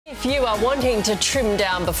If you are wanting to trim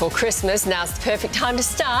down before Christmas, now's the perfect time to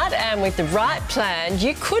start. And with the right plan,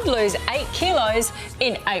 you could lose 8 kilos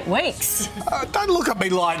in 8 weeks. Don't look at me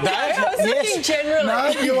like that. I was looking generally. No,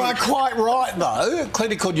 you are quite right, though.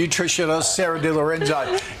 Clinical nutritionist Sarah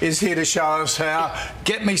Lorenzo is here to show us how.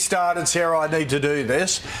 Get me started, Sarah. I need to do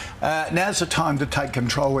this. Now's the time to take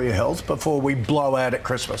control of your health before we blow out at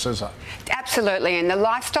Christmas, is it? Absolutely, and the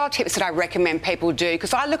lifestyle tips that I recommend people do,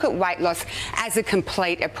 because I look at weight loss as a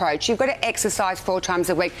complete approach. You've got to exercise 4 times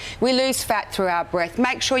a week. We lose fat through our breath.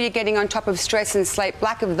 Make sure you're getting on top of stress and sleep.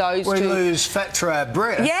 Lack of those We lose fat through our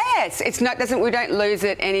breath? Yes, it's not. We don't lose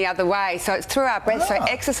it any other way. So it's through our breath. So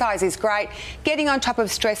exercise is great. Getting on top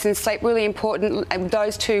of stress and sleep, really important. And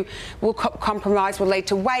those two will compromise, will lead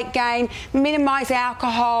to weight gain. Minimise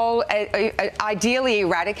alcohol. Ideally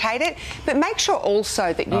eradicate it. But make sure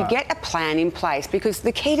also that you get a plan in place, because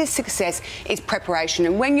the key to success is preparation.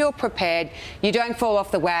 And when you're prepared, you don't fall off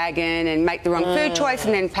the wagon and make the wrong food choice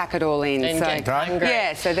and then pack it all in. And get hungry.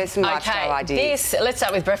 Yeah, so there's some lifestyle ideas. Let's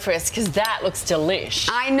start with breakfast, because that looks delish.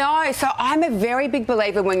 I know. So I'm a very big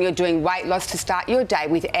believer when you're doing weight loss to start your day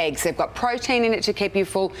with eggs. They've got protein in it to keep you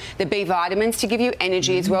full, the B vitamins to give you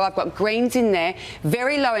energy as well. I've got greens in there,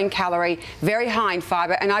 very low in calorie, very high in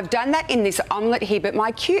fibre, and I've done that in this omelette here. But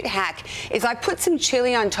my cute hack is I put some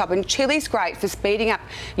chilli on top, and chilli's great for speeding up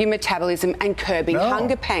your metabolism and curbing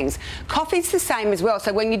hunger pangs. Coffee's the same as well.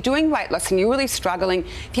 So when you're doing weight loss and you're really struggling,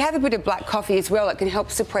 if you have a bit of black coffee as well, it can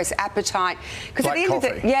help suppress appetite. Because at the end of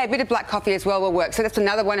the a bit of black coffee as well will work. So that's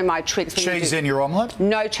another one of my tricks. Cheese in your omelette?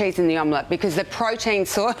 No cheese in the omelette, because the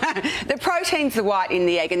protein's the white in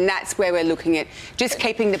the egg, and that's where we're looking at. Just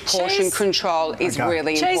keeping the portion control is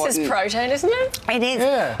really important. Cheese is protein, isn't it? It is.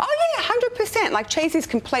 Yeah. Oh yeah, 100%. Like, cheese is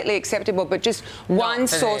completely acceptable, but just one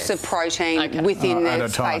source of protein within the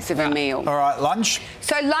space of a meal. All right, lunch?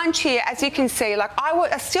 So lunch here, as you can see, like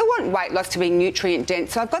I still want weight loss to be nutrient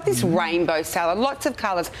dense. So I've got this rainbow salad, lots of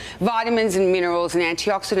colours, vitamins and minerals and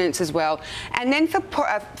antioxidants as well. And then for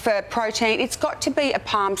protein, it's got to be a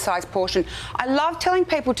palm-sized portion. I love telling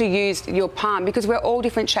people to use your palm, because we're all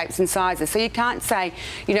different shapes and sizes. So you can't say,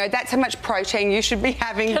 you know, that's how much protein you should be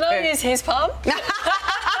having. Can I use his palm?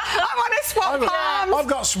 I want to swap palms. I've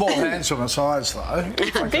got small hands for my size, though.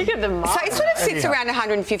 Bigger than mine. So it sort of sits around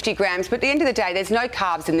 150 grams, but at the end of the day, there's no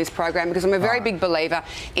carbs in this program, because I'm a very big believer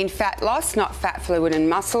in fat loss, not fat, fluid and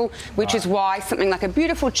muscle, which is why something like a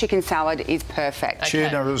beautiful chicken salad is perfect.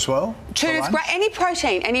 Tuna as well? Tuna's great. Any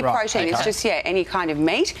protein. It's just, any kind of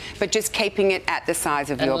meat, but just keeping it at the size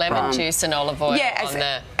of your palm. Lemon juice and olive oil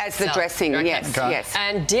as the dressing, yes.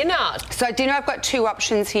 And dinner? So dinner, I've got 2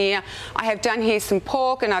 options here. I have done here some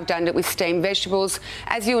pork, and I've done it with steamed vegetables.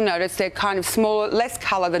 As you'll notice, they're kind of smaller, less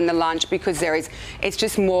colour than the lunch, because it's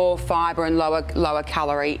just more fibre and lower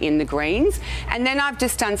calorie in the greens. And then I've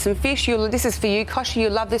just done some fish. This is for you, Koshy. You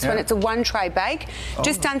love this one. It's a 1-tray bake.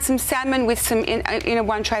 Just done some salmon with some in a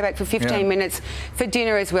 1-tray bake for 15 minutes for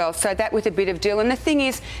dinner as well. So that with a bit of dill. And the thing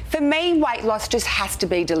is, for me, weight loss just has to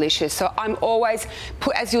be delicious. So I'm always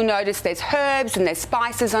as you'll notice, there's herbs and there's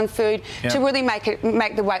spices on food to really make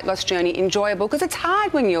the weight loss journey enjoyable, because it's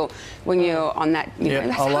hard when you're on that.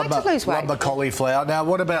 It's hard to lose weight. I love the cauliflower. Now,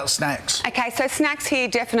 what about snacks? Okay, so snacks here,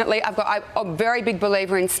 definitely. I'm a very big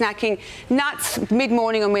believer in snacking. Nuts,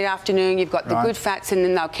 mid-morning or mid-afternoon. You've got the good fats, and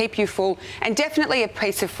then they'll keep you full. And definitely a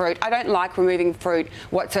piece of fruit. I don't like removing fruit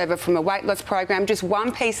whatsoever from a weight loss program. Just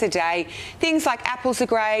 1 piece a day. Things like apples are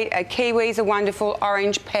great, kiwis are wonderful,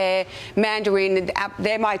 orange, pear, mandarin,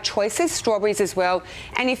 they're my choices, strawberries as well.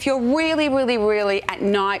 And if you're really, really, really at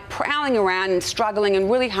night prowling around and struggling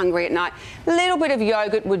and really hungry at night, a little bit of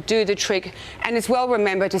yogurt would do the trick. And as well,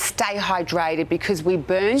 remember to stay hydrated, because we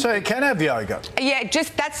burn. So you can have yogurt? Yeah,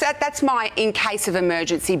 just that's my in case of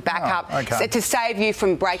emergency backup, so to save you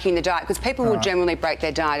from breaking the diet, because people will generally break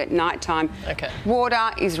their diet at night time.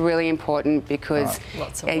 Water is really important, because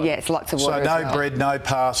lots of water. Yes, lots of water. So no bread, no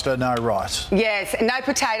pasta, no rice. Yes, no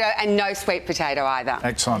potato, and no sweet potato either.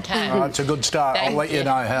 Excellent. It's a good start. I'll let you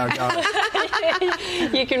know how it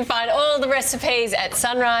goes. You can find all the recipes at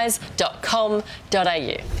sunrise.com.au.